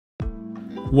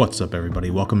What's up everybody,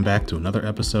 welcome back to another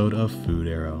episode of Food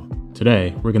Arrow.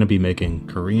 Today we're going to be making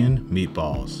Korean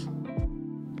meatballs.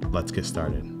 Let's get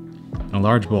started. In a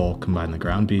large bowl, combine the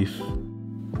ground beef,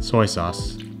 soy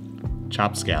sauce,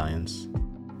 chopped scallions,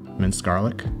 minced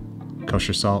garlic,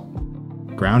 kosher salt,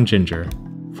 ground ginger,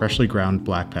 freshly ground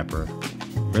black pepper,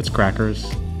 Ritz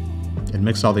crackers, and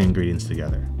mix all the ingredients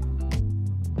together.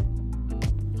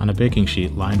 On a baking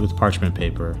sheet lined with parchment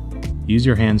paper, use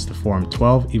your hands to form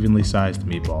 12 evenly sized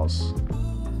meatballs.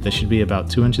 They should be about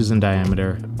 2 inches in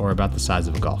diameter or about the size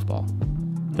of a golf ball.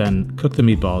 Then cook the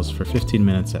meatballs for 15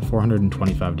 minutes at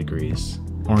 425 degrees,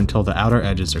 or until the outer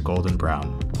edges are golden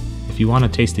brown. If you want a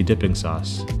tasty dipping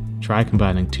sauce, try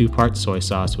combining 2 parts soy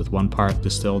sauce with 1 part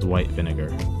distilled white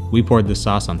vinegar. We poured this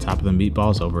sauce on top of the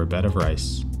meatballs over a bed of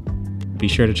rice. Be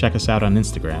sure to check us out on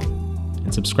Instagram,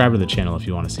 and subscribe to the channel if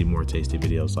you want to see more tasty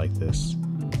videos like this.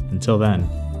 Until then,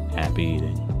 happy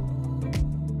eating.